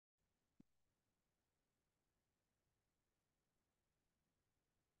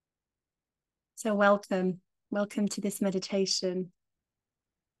So welcome to this meditation.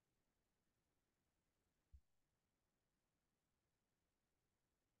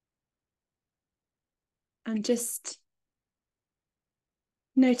 And just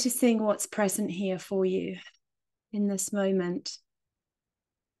noticing what's present here for you in this moment.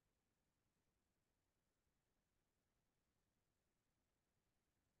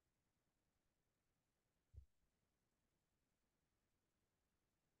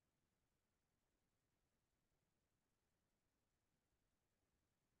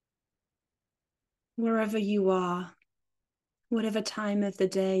 Wherever you are, whatever time of the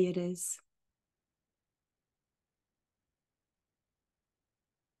day it is.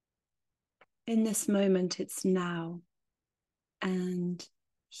 In this moment, it's now and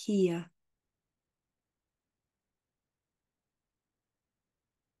here.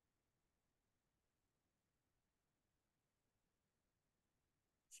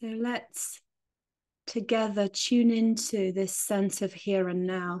 So let's together tune into this sense of here and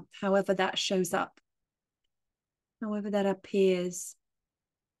now, however that shows up, however that appears.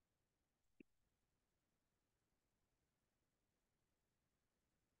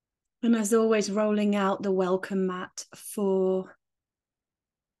 And as always, rolling out the welcome mat for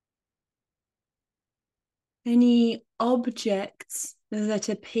any objects that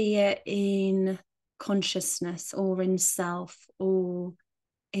appear in consciousness or in self or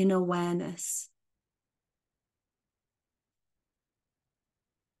in awareness.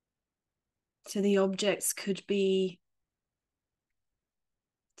 So the objects could be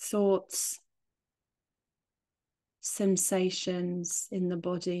thoughts, sensations in the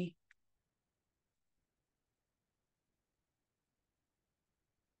body.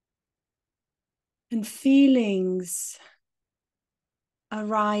 And feelings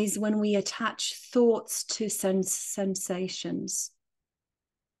arise when we attach thoughts to sensations.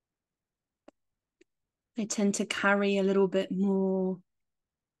 They tend to carry a little bit more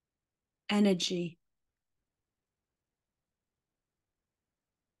energy.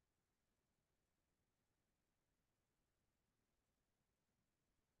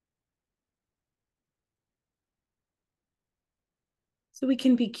 So we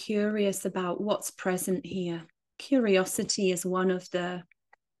can be curious about what's present here. Curiosity is one of the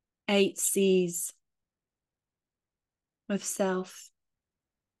 8 C's of self.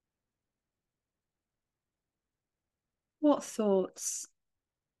 What thoughts?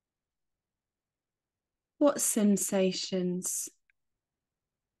 What sensations?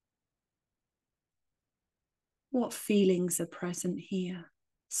 What feelings are present here?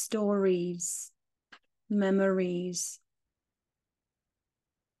 Stories, memories,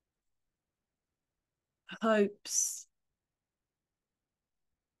 hopes,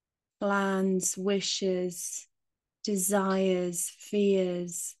 plans, wishes, desires,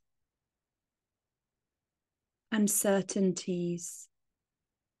 fears, uncertainties,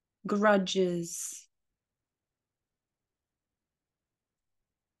 grudges.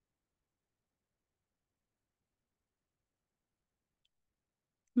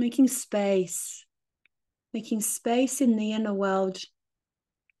 Making space in the inner world.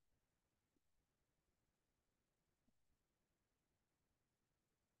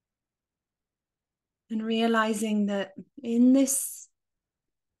 And realizing that in this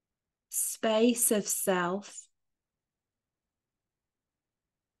space of self,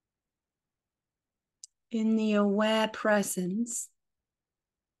 in the aware presence,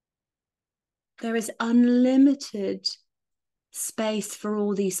 there is unlimited space for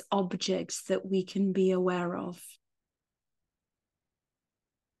all these objects that we can be aware of.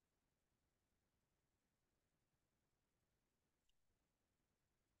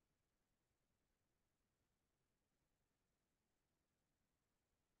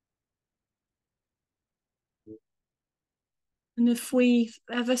 And if we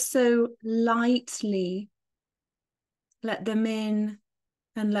ever so lightly let them in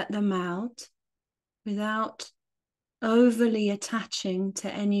and let them out without overly attaching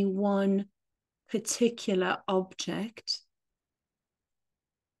to any one particular object,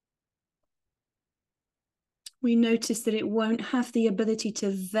 we notice that it won't have the ability to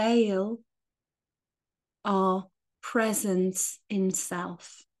veil our presence in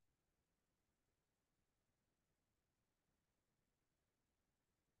self.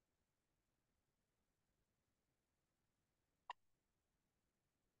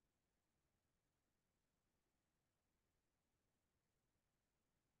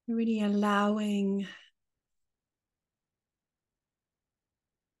 Really allowing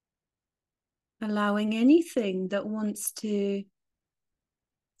anything that wants to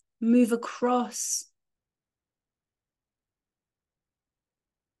move across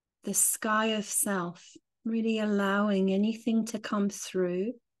the sky of self, really allowing anything to come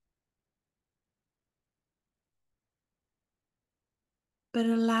through, but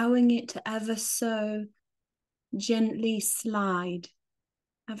allowing it to ever so gently slide,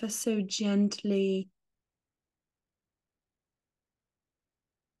 ever so gently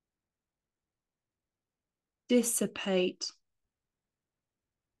dissipate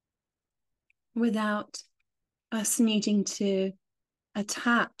without us needing to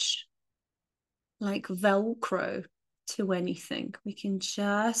attach like Velcro to anything. We can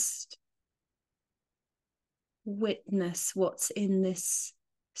just witness what's in this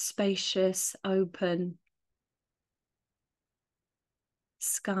spacious, open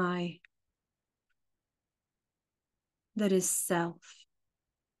sky that is self.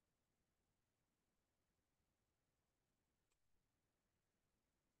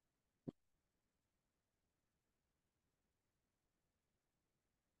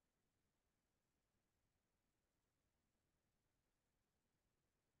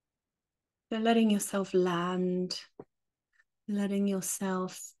 So letting yourself land, letting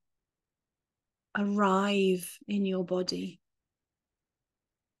yourself arrive in your body.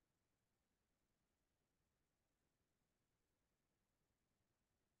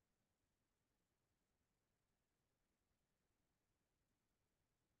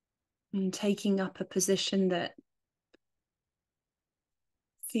 And taking up a position that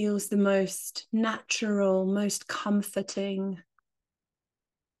feels the most natural, most comforting,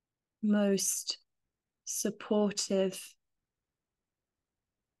 most supportive.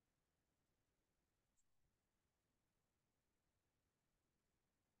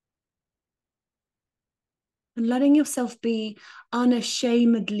 And letting yourself be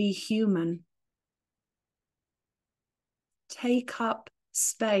unashamedly human. Take up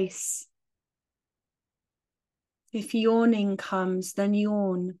space. If yawning comes, then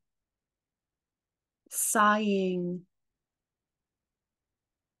yawn. Sighing.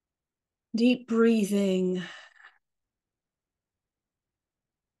 Deep breathing.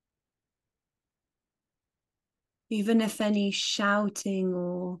 Even if any shouting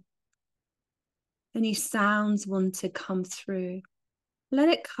or any sounds want to come through, let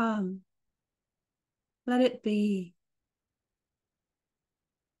it come. Let it be.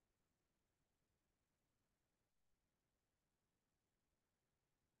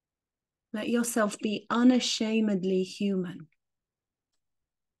 Let yourself be unashamedly human.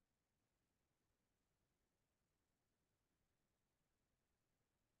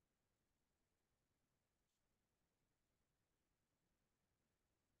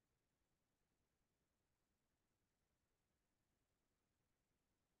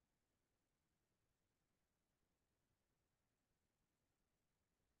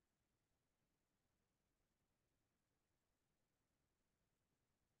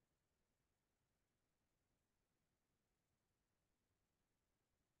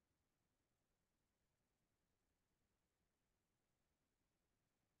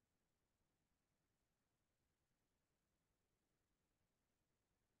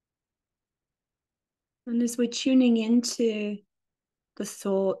 And as we're tuning into the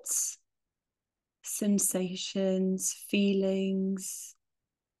thoughts, sensations, feelings,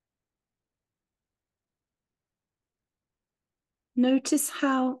 notice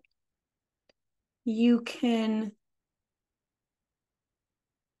how you can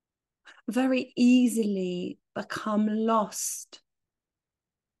very easily become lost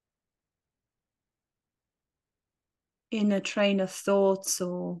in a train of thoughts,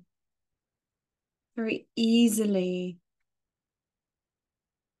 or very easily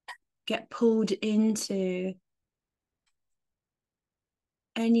get pulled into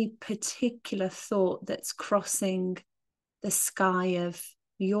any particular thought that's crossing the sky of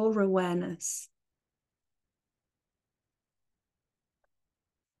your awareness.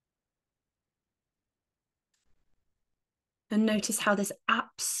 And notice how there's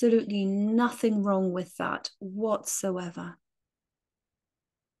absolutely nothing wrong with that whatsoever.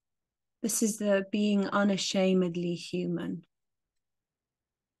 This is the being unashamedly human.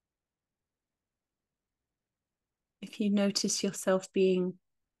 If you notice yourself being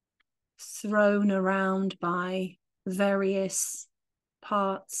thrown around by various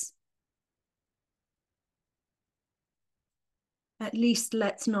parts, at least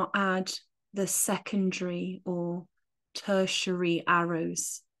let's not add the secondary or tertiary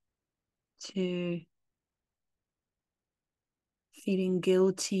arrows to feeling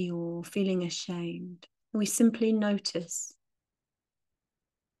guilty or feeling ashamed. We simply notice.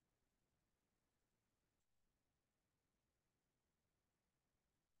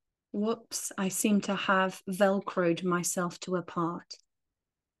 Whoops, I seem to have Velcroed myself to a part.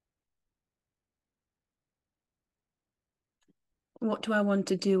 What do I want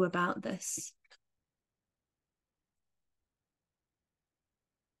to do about this?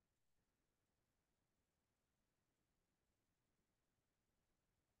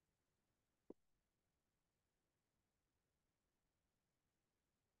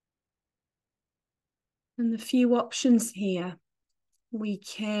 And the few options here, we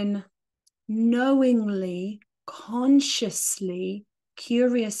can knowingly, consciously,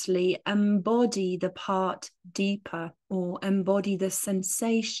 curiously embody the part deeper, or embody the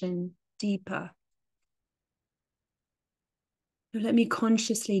sensation deeper. Let me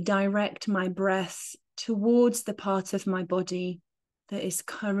consciously direct my breath towards the part of my body that is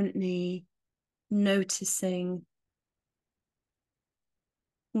currently noticing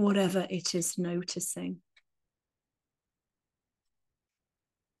whatever it is noticing.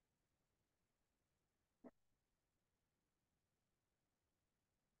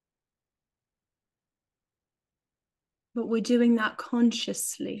 But we're doing that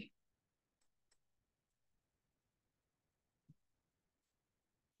consciously,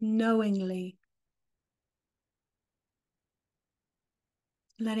 knowingly,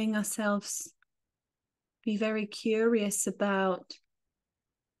 letting ourselves be very curious about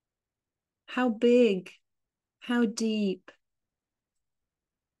how big, how deep,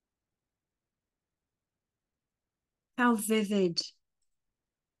 how vivid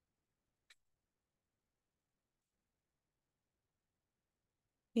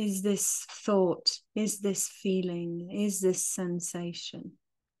is this thought, is this feeling, is this sensation.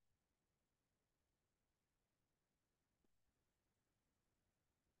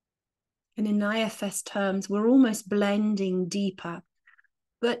 And in IFS terms, we're almost blending deeper.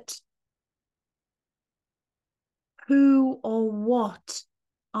 But who or what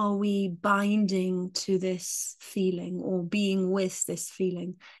are we binding to this feeling or being with this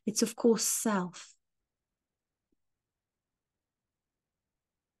feeling? It's, of course, self.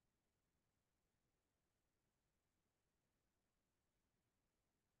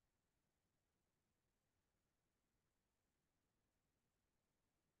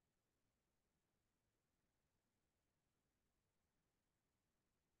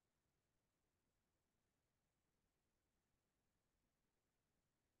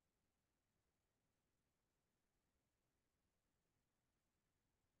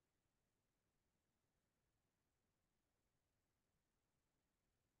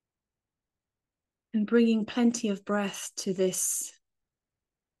 And bringing plenty of breath to this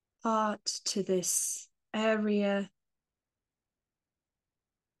part, to this area,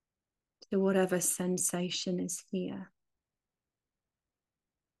 to whatever sensation is here.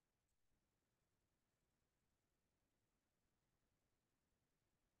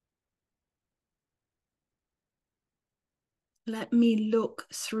 Let me look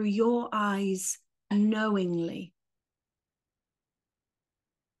through your eyes knowingly.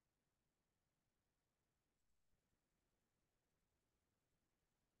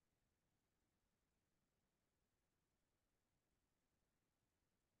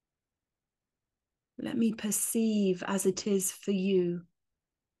 Let me perceive as it is for you.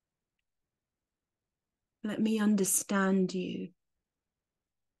 Let me understand you.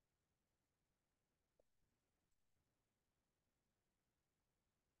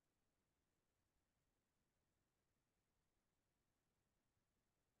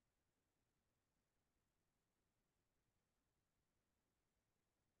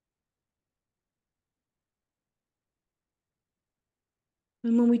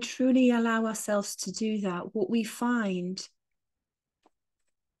 And when we truly allow ourselves to do that, what we find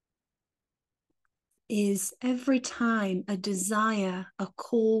is every time a desire, a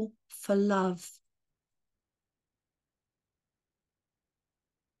call for love,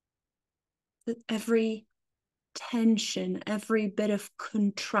 that every tension, every bit of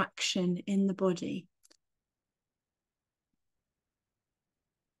contraction in the body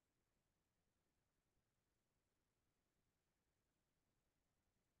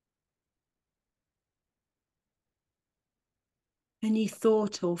any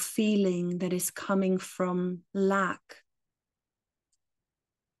thought or feeling that is coming from lack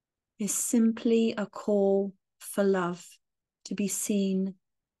is simply a call for love, to be seen,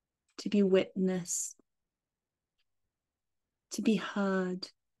 to be witnessed, to be heard,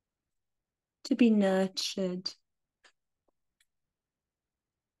 to be nurtured.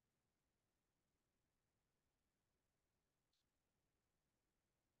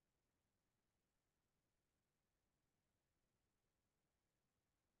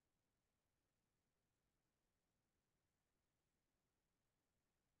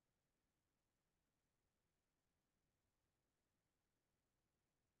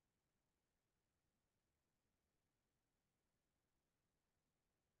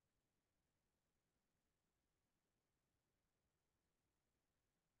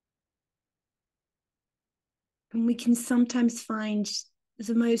 And we can sometimes find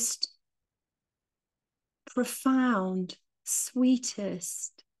the most profound,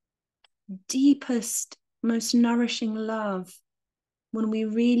 sweetest, deepest, most nourishing love when we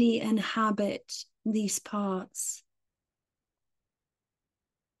really inhabit these parts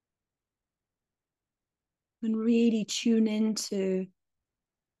and really tune into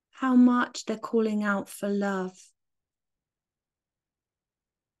how much they're calling out for love.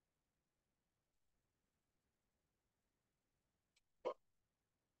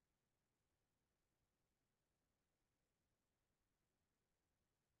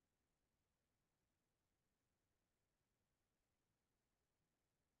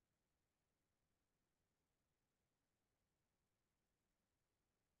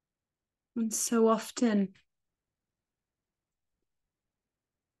 And so often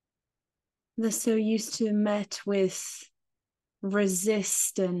they're so used to met with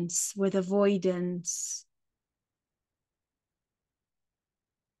resistance, with avoidance.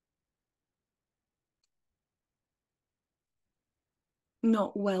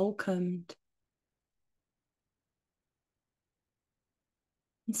 Not welcomed.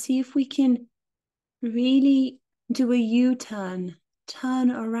 And see if we can really do a U-turn, turn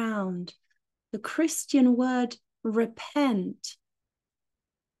around. The Christian word repent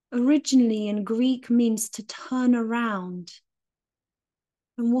originally in Greek means to turn around.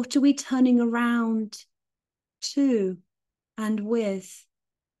 And what are we turning around to and with?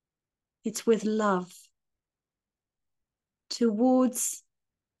 It's with love towards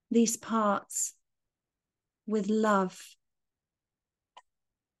these parts, with love.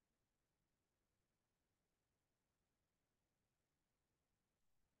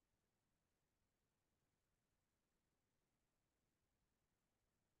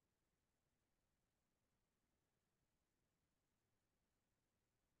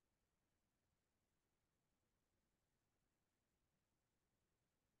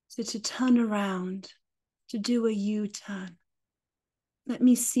 So to turn around, to do a U-turn. Let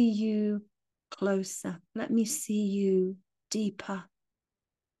me see you closer. Let me see you deeper.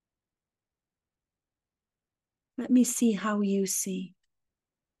 Let me see how you see.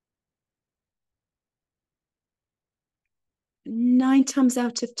 9 times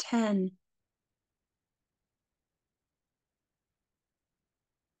out of 10,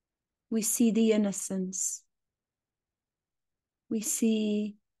 we see the innocence. We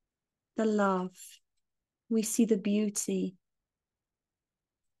see the love. We see the beauty.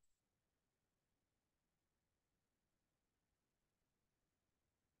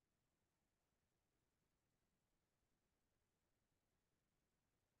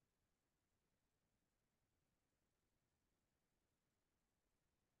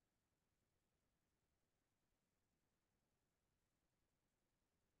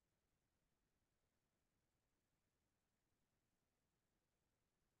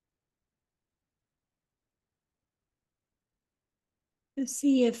 To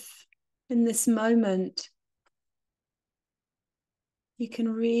see if in this moment you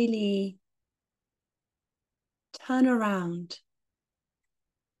can really turn around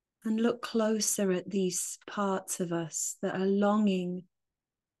and look closer at these parts of us that are longing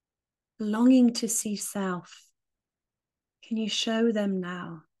to see self. Can you show them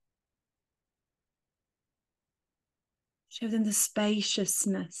now? Show them the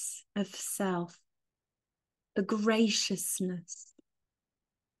spaciousness of self, the graciousness,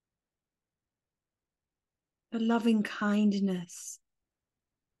 the loving kindness.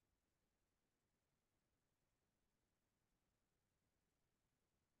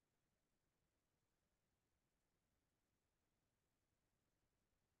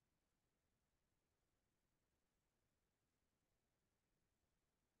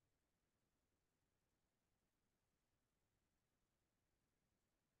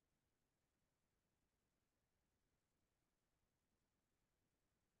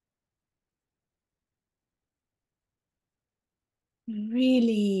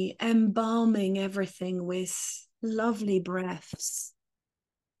 Really embalming everything with lovely breaths.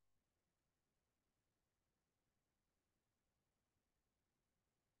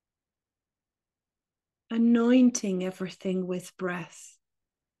 Anointing everything with breath.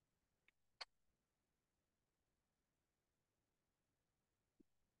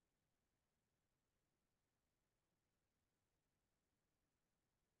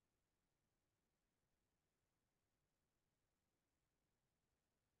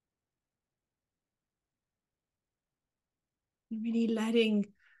 Really letting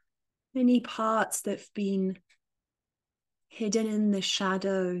any parts that have been hidden in the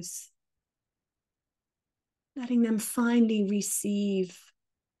shadows, letting them finally receive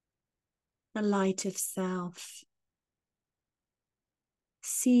the light of self.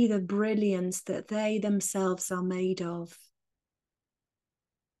 See the brilliance that they themselves are made of.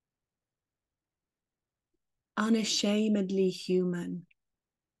 Unashamedly human.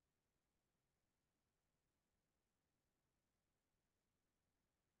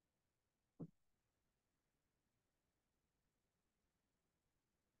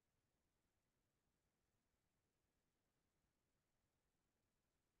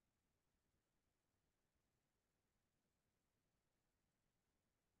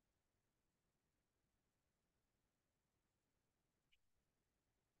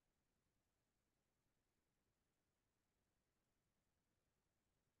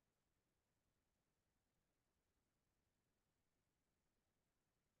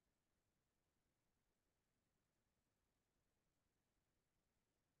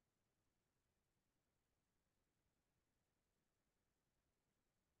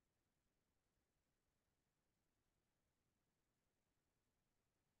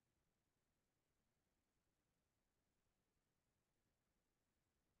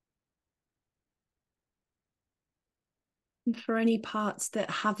 And for any parts that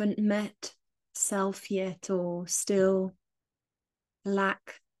haven't met self yet or still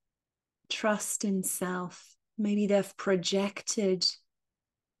lack trust in self, maybe they've projected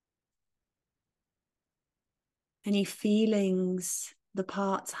any feelings the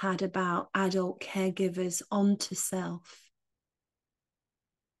parts had about adult caregivers onto self.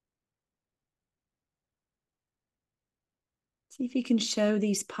 See if you can show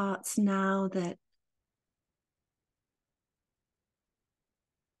these parts now that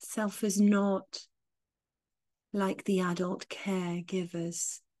self is not like the adult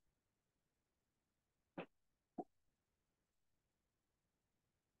caregivers.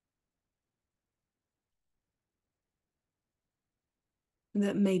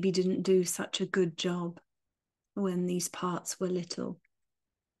 That maybe didn't do such a good job when these parts were little.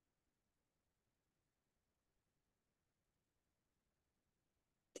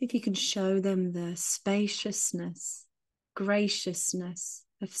 See if you can show them the spaciousness, graciousness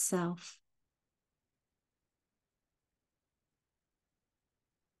of self.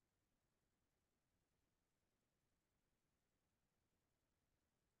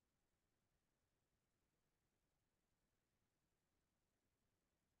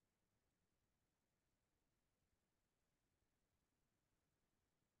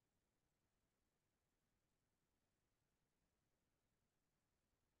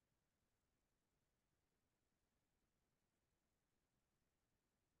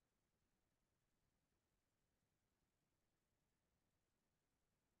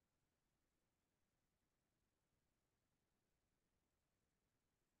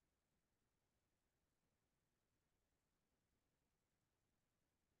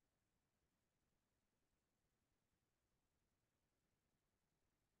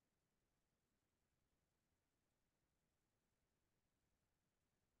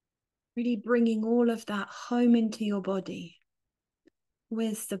 Really bringing all of that home into your body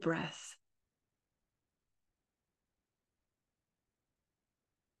with the breath.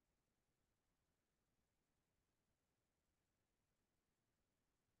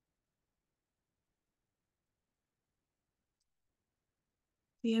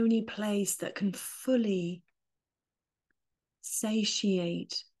 The only place that can fully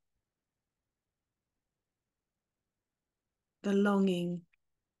satiate the longing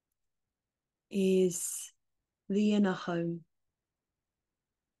is the inner home.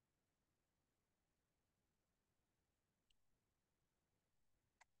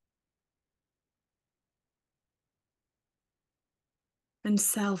 And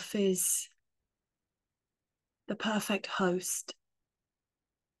self is the perfect host,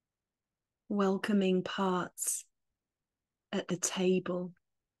 welcoming parts at the table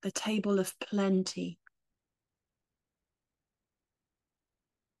of plenty.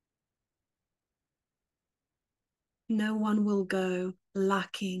 No one will go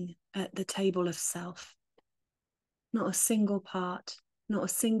lacking at the table of self. Not a single part, not a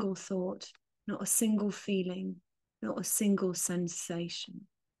single thought, not a single feeling, not a single sensation.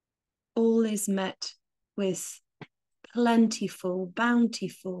 All is met with plentiful,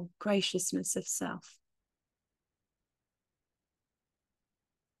 bountiful graciousness of self.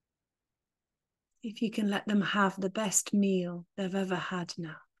 If you can let them have the best meal they've ever had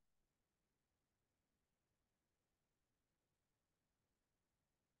now.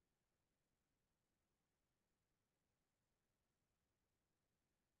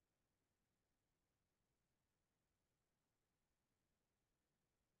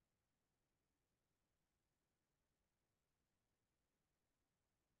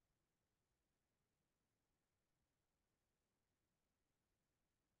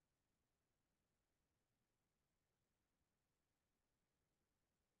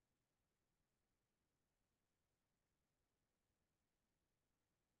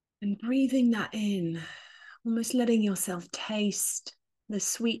 And breathing that in, almost letting yourself taste the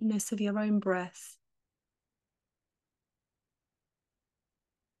sweetness of your own breath.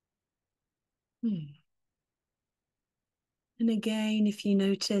 And again, if you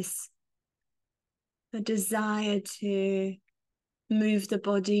notice a desire to move the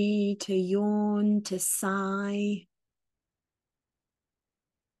body, to yawn, to sigh,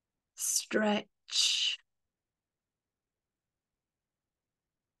 stretch,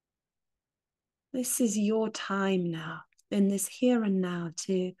 this is your time now, in this here and now,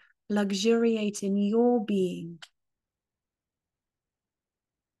 to luxuriate in your being.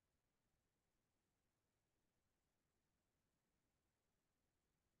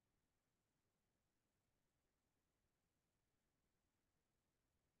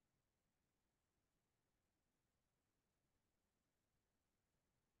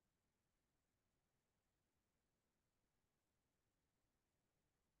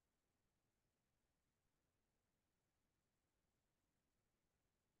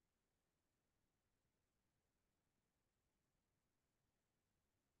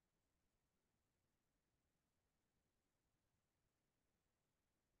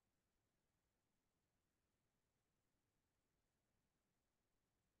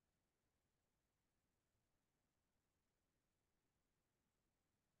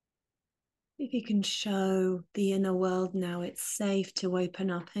 If you can show the inner world now, it's safe to open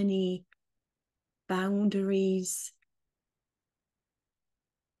up any boundaries.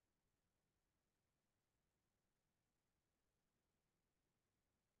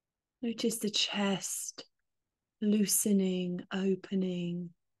 Notice the chest loosening,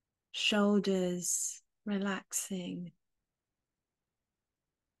 opening, shoulders relaxing.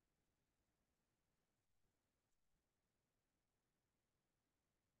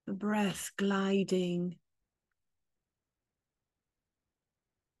 The breath gliding.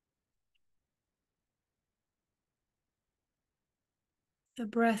 The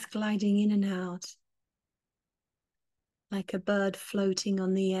breath gliding in and out like a bird floating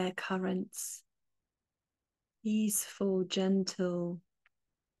on the air currents. Easeful, gentle,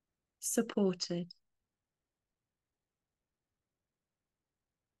 supported.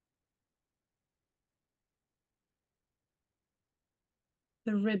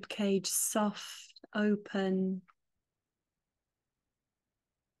 The rib cage soft, open.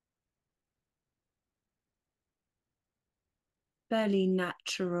 Belly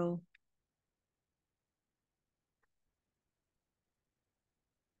natural.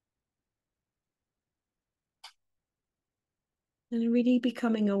 And really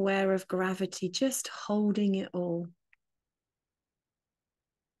becoming aware of gravity, just holding it all.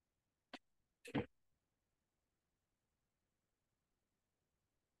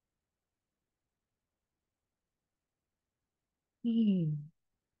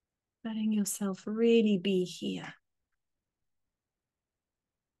 Letting yourself really be here.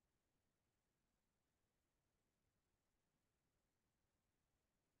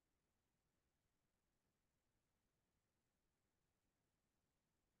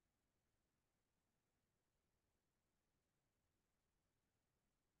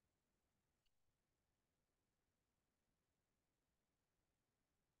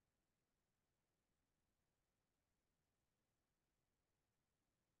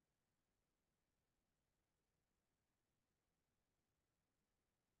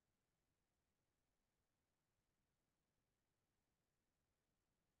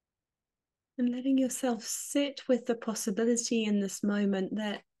 And letting yourself sit with the possibility in this moment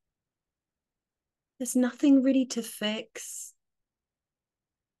that there's nothing really to fix,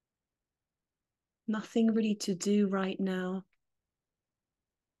 nothing really to do right now.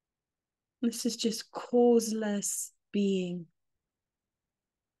 This is just causeless being.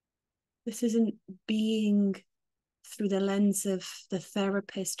 This isn't being through the lens of the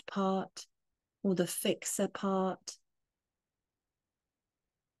therapist part or the fixer part.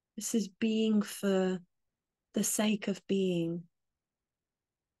 This is being for the sake of being.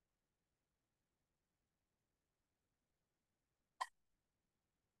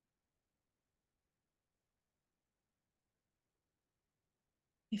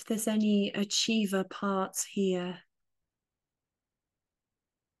 If there's any achiever parts here,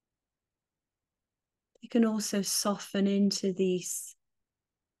 you can also soften into these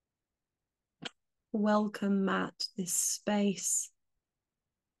welcome mat, this space,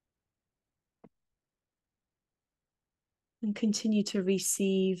 and continue to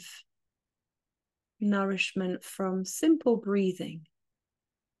receive nourishment from simple breathing.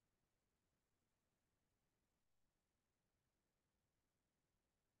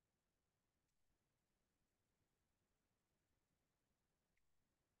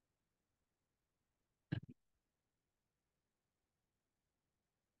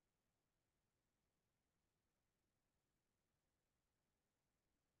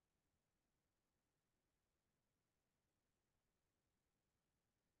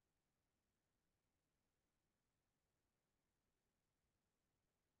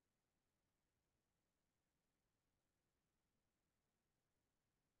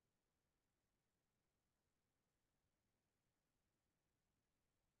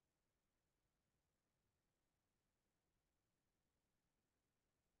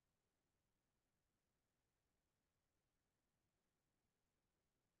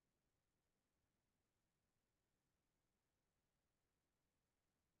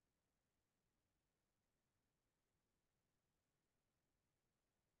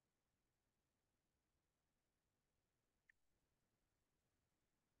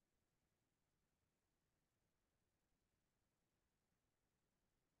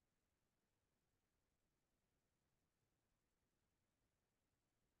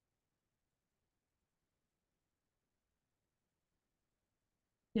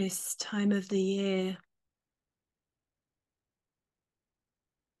 This time of the year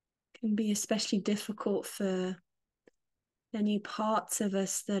can be especially difficult for any parts of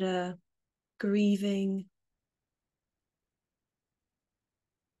us that are grieving,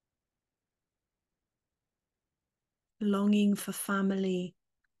 longing for family,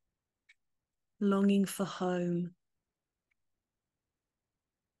 longing for home.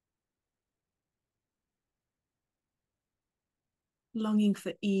 Longing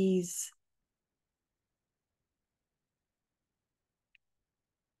for ease.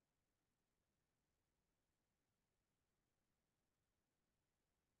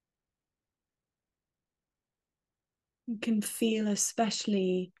 You can feel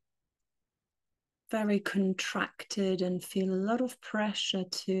especially very contracted and feel a lot of pressure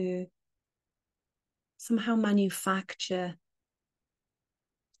to somehow manufacture,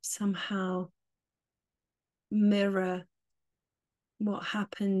 somehow mirror what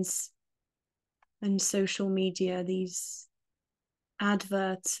happens in social media, these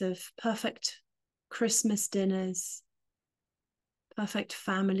adverts of perfect Christmas dinners, perfect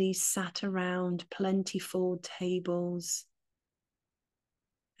families sat around plentiful tables,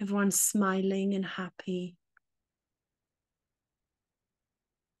 everyone's smiling and happy.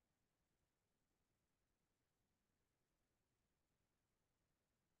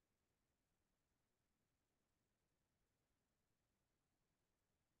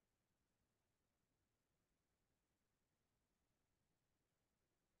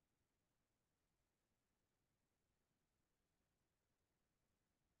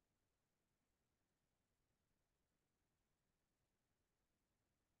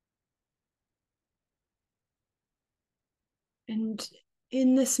 And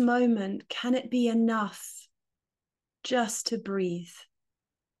in this moment, can it be enough just to breathe?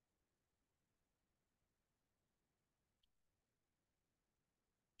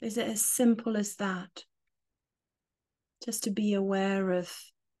 Is it as simple as that? Just to be aware of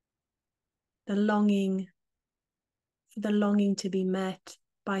the longing, for the longing to be met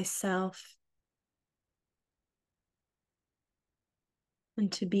by self,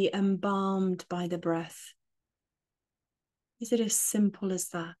 and to be embalmed by the breath. Is it as simple as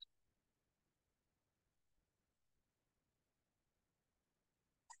that?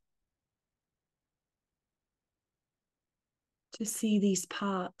 To see these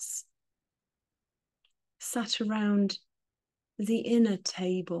parts sat around the inner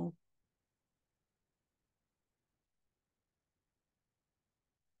table,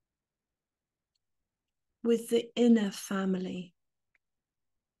 with the inner family,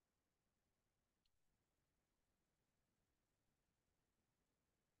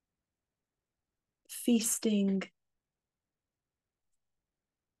 feasting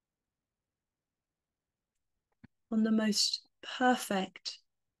on the most perfect,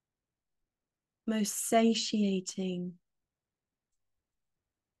 most satiating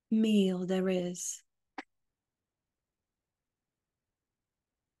meal there is.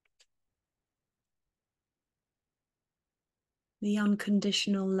 The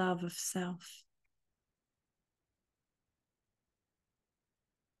unconditional love of self.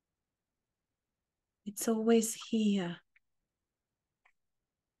 It's always here.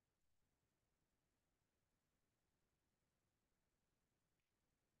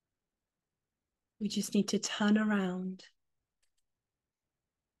 We just need to turn around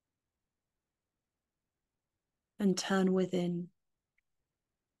and turn within.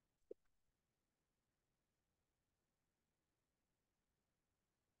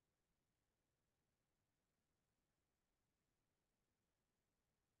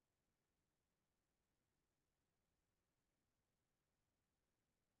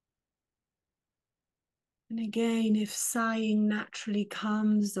 And again, if sighing naturally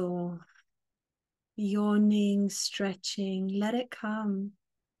comes, or yawning, stretching, let it come.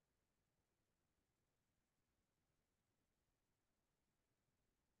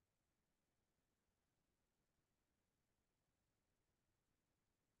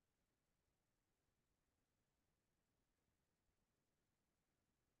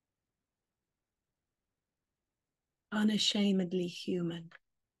 Unashamedly human.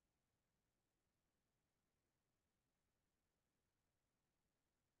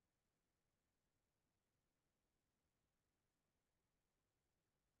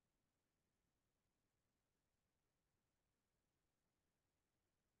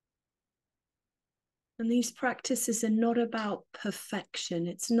 And these practices are not about perfection.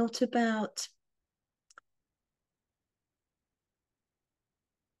 It's not about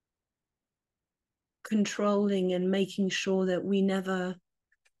controlling and making sure that we never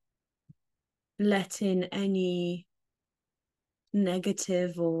let in any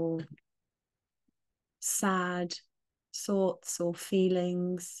negative or sad thoughts or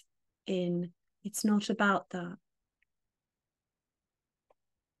feelings in. It's not about that.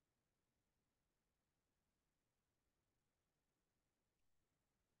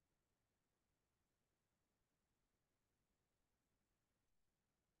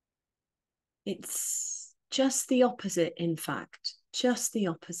 It's just the opposite, in fact, just the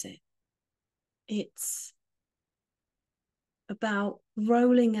opposite. It's about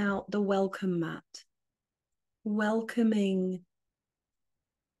rolling out the welcome mat, welcoming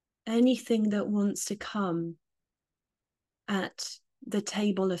anything that wants to come at the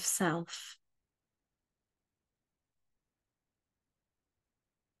table of self.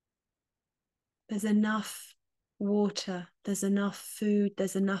 There's enough water, there's enough food,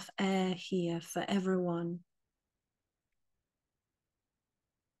 there's enough air here for everyone.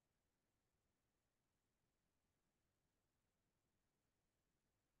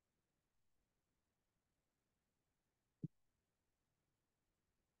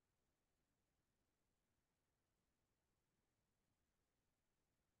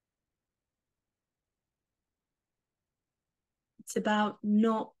 It's about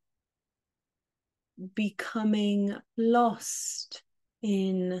not becoming lost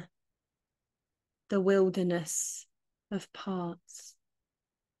in the wilderness of parts.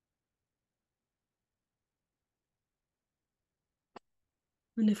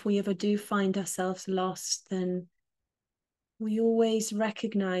 And if we ever do find ourselves lost, then we always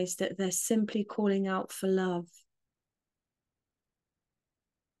recognize that they're simply calling out for love.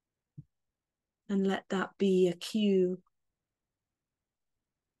 And let that be a cue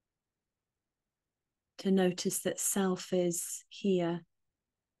to notice that self is here.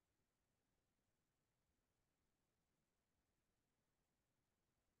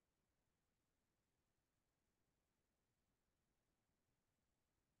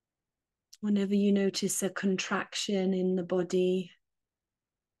 Whenever you notice a contraction in the body,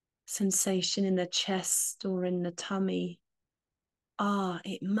 sensation in the chest or in the tummy,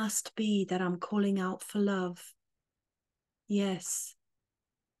 it must be that I'm calling out for love. Yes.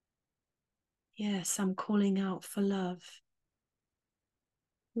 Yes, I'm calling out for love.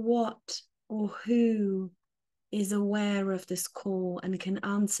 What or who is aware of this call and can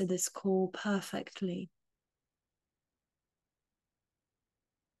answer this call perfectly?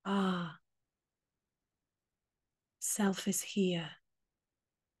 Self is here.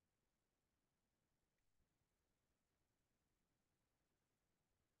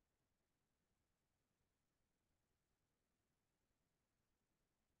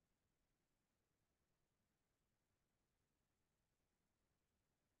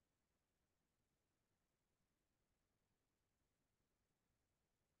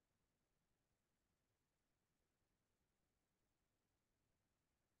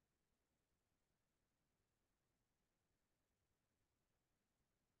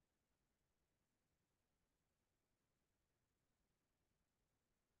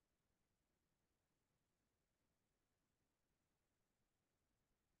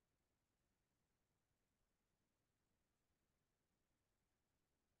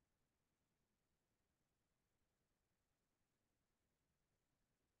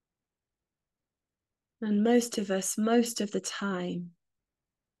 And most of us, most of the time,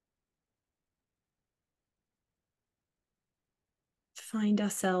 find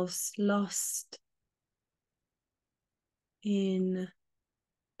ourselves lost in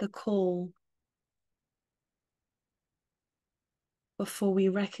the call before we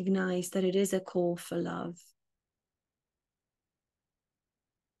recognize that it is a call for love.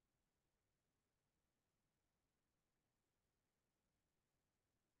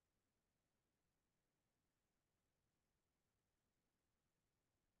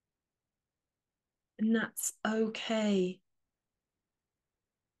 And that's okay.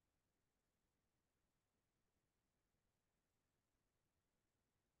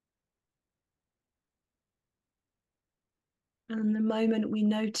 And the moment we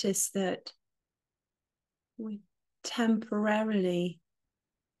notice that we temporarily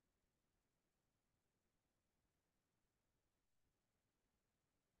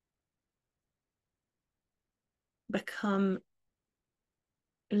become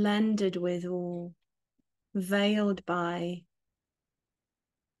blended with or veiled by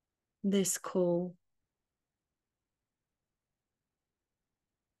this call,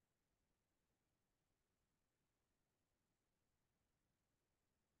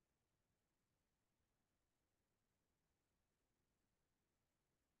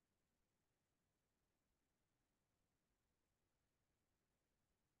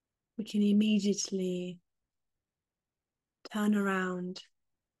 we can immediately Turn around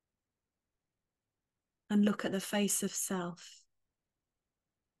and look at the face of self.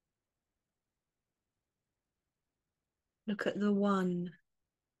 Look at the one.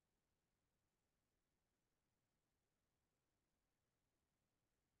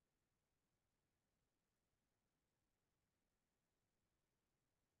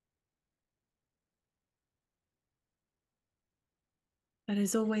 That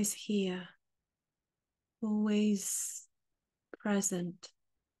is always here, always present.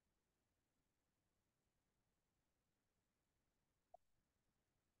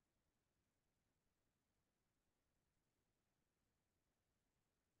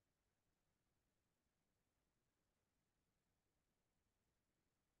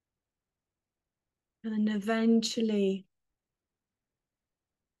 And then eventually,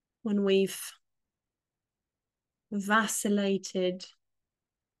 when we've vacillated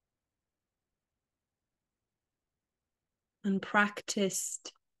and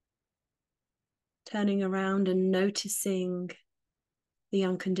practiced turning around and noticing the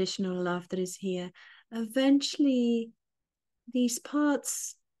unconditional love that is here, eventually these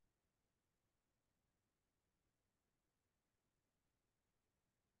parts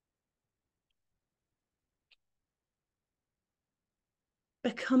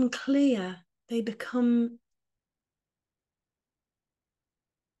become clear. They become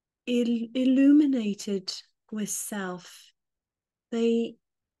illuminated with self. They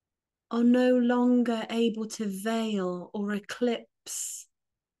are no longer able to veil or eclipse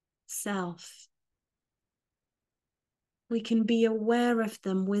self. We can be aware of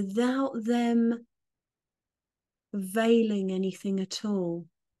them without them veiling anything at all.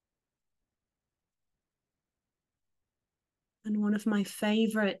 And one of my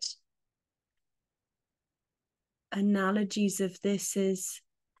favorite analogies of this is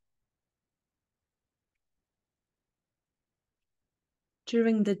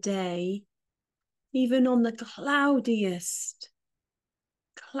during the day, even on the cloudiest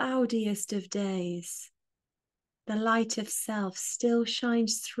of days, the light of self still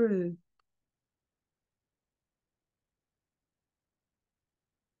shines through.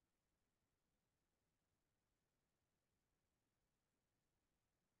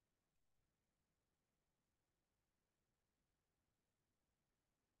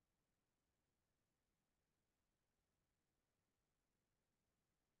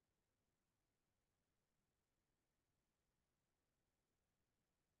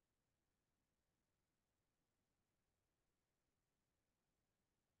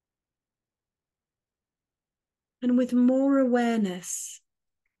 And with more awareness,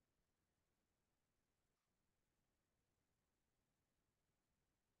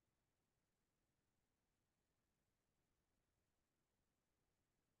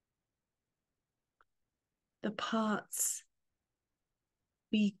 the parts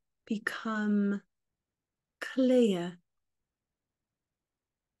become clear.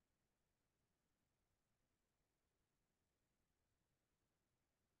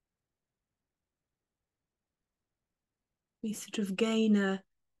 We sort of gain a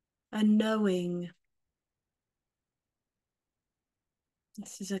knowing.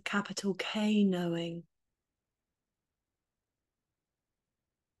 This is a capital K knowing.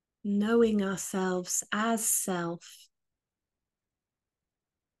 Knowing ourselves as self.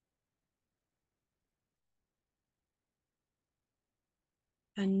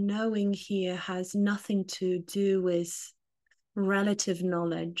 And knowing here has nothing to do with relative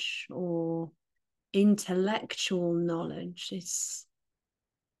knowledge or intellectual knowledge. It's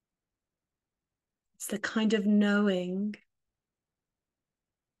the kind of knowing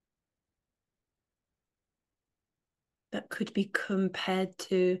that could be compared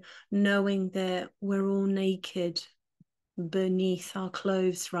to knowing that we're all naked beneath our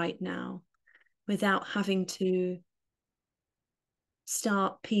clothes right now, without having to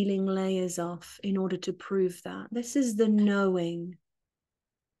start peeling layers off in order to prove that. This is the knowing.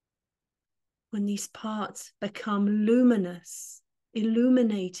 When these parts become luminous,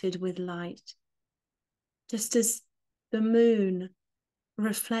 illuminated with light, just as the moon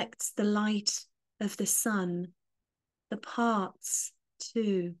reflects the light of the sun, the parts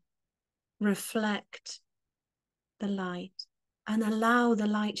too reflect the light and allow the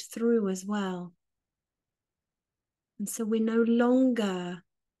light through as well. And so we no longer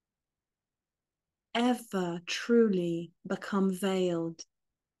ever truly become veiled,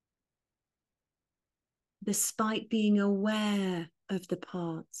 despite being aware of the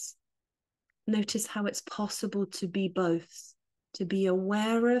parts. Notice how it's possible to be both, to be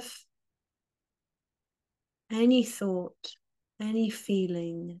aware of any thought, any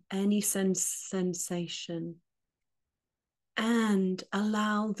feeling, any sensation, and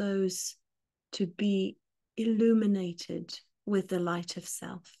allow those to be illuminated with the light of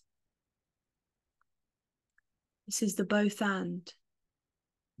self. This is the both and,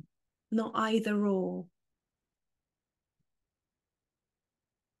 not either or.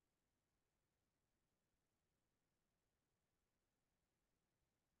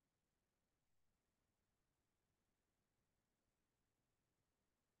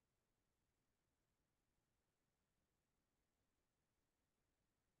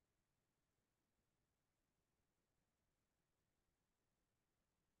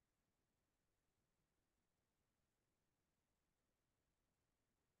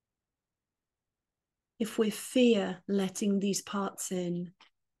 If we fear letting these parts in,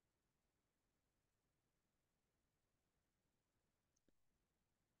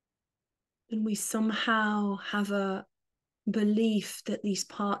 and we somehow have a belief that these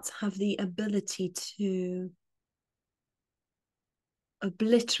parts have the ability to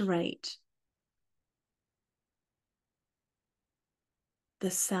obliterate the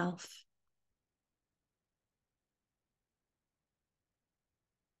self.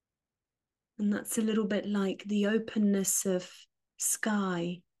 And that's a little bit like the openness of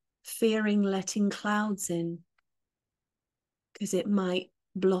sky, fearing letting clouds in, because it might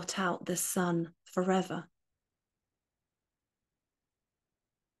blot out the sun forever.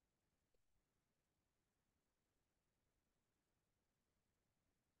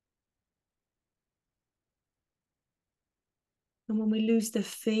 And when we lose the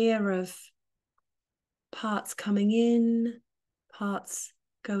fear of parts coming in, parts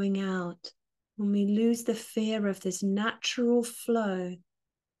going out, when we lose the fear of this natural flow,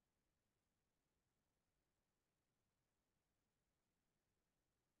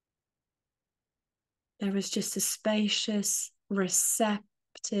 there is just a spacious,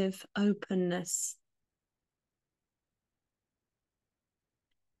 receptive openness.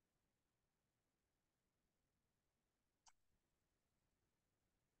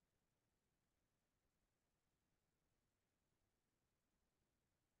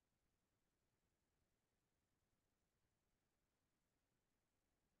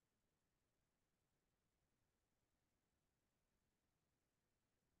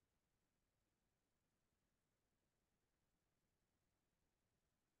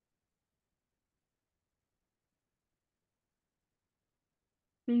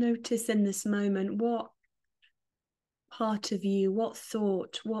 Notice in this moment what part of you, what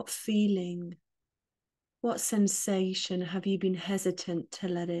thought, what feeling, what sensation have you been hesitant to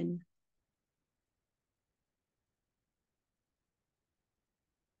let in?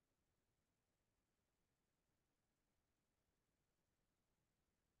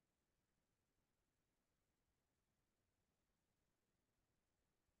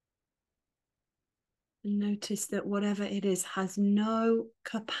 Notice that whatever it is has no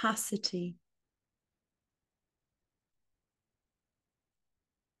capacity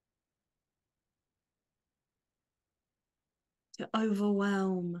to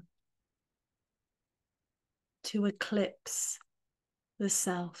overwhelm, to eclipse the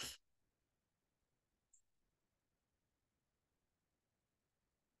self.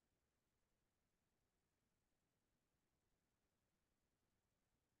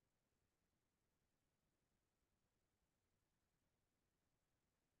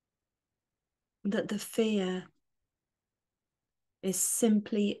 That the fear is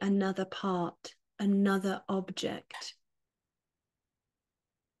simply another part, another object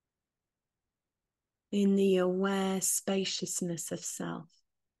in the aware spaciousness of self.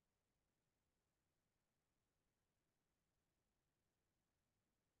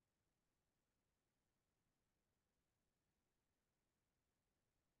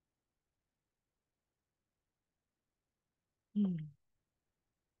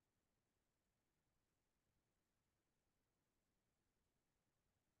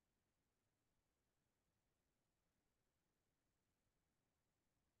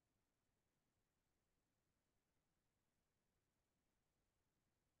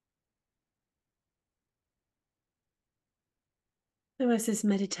 So as this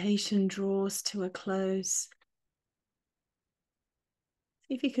meditation draws to a close,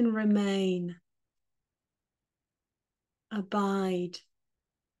 see if you can remain, abide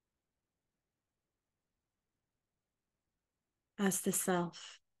as the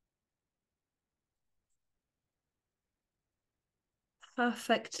self,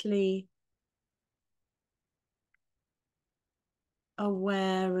 perfectly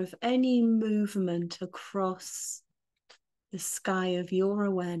aware of any movement across the sky of your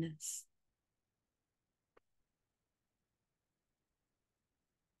awareness.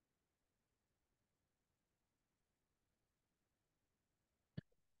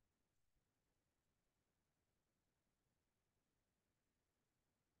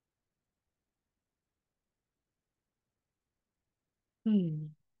 Hmm.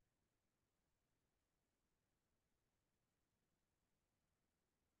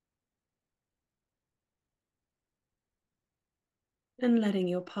 And letting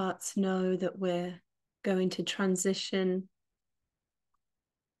your parts know that we're going to transition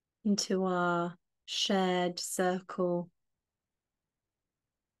into our shared circle.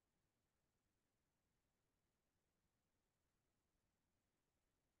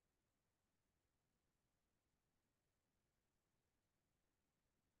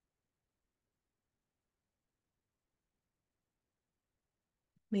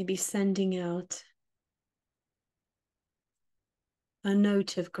 Maybe sending out a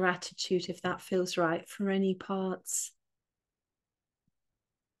note of gratitude, if that feels right, for any parts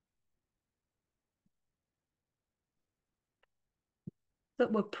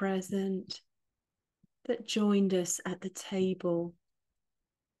that were present, that joined us at the table.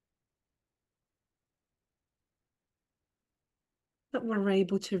 That we're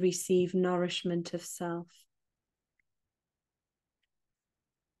able to receive nourishment of self.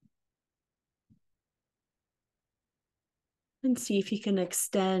 And see if you can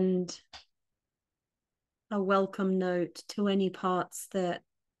extend a welcome note to any parts that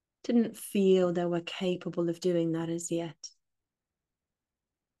didn't feel they were capable of doing that as yet.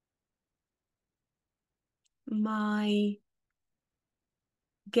 My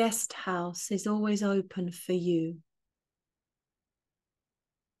guest house is always open for you.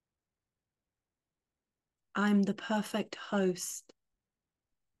 I'm the perfect host.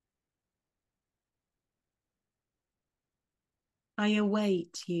 I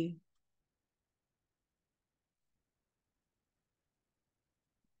await you.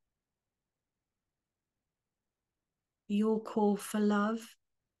 Your call for love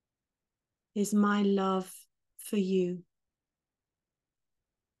is my love for you.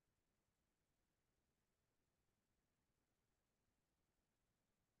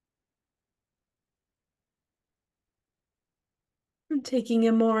 I'm taking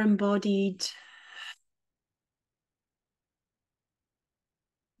a more embodied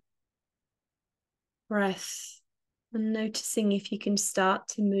breath and noticing if you can start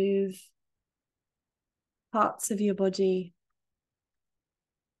to move parts of your body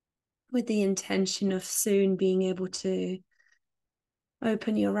with the intention of soon being able to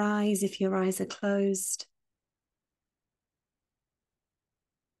open your eyes if your eyes are closed.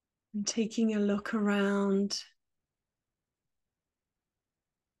 And taking a look around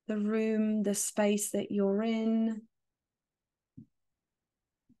the room, the space that you're in.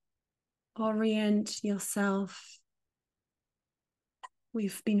 Orient yourself.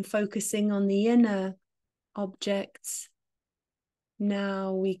 We've been focusing on the inner objects.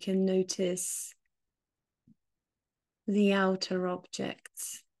 Now we can notice the outer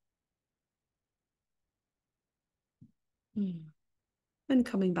objects. And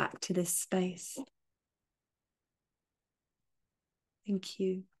coming back to this space. Thank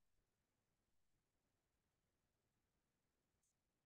you.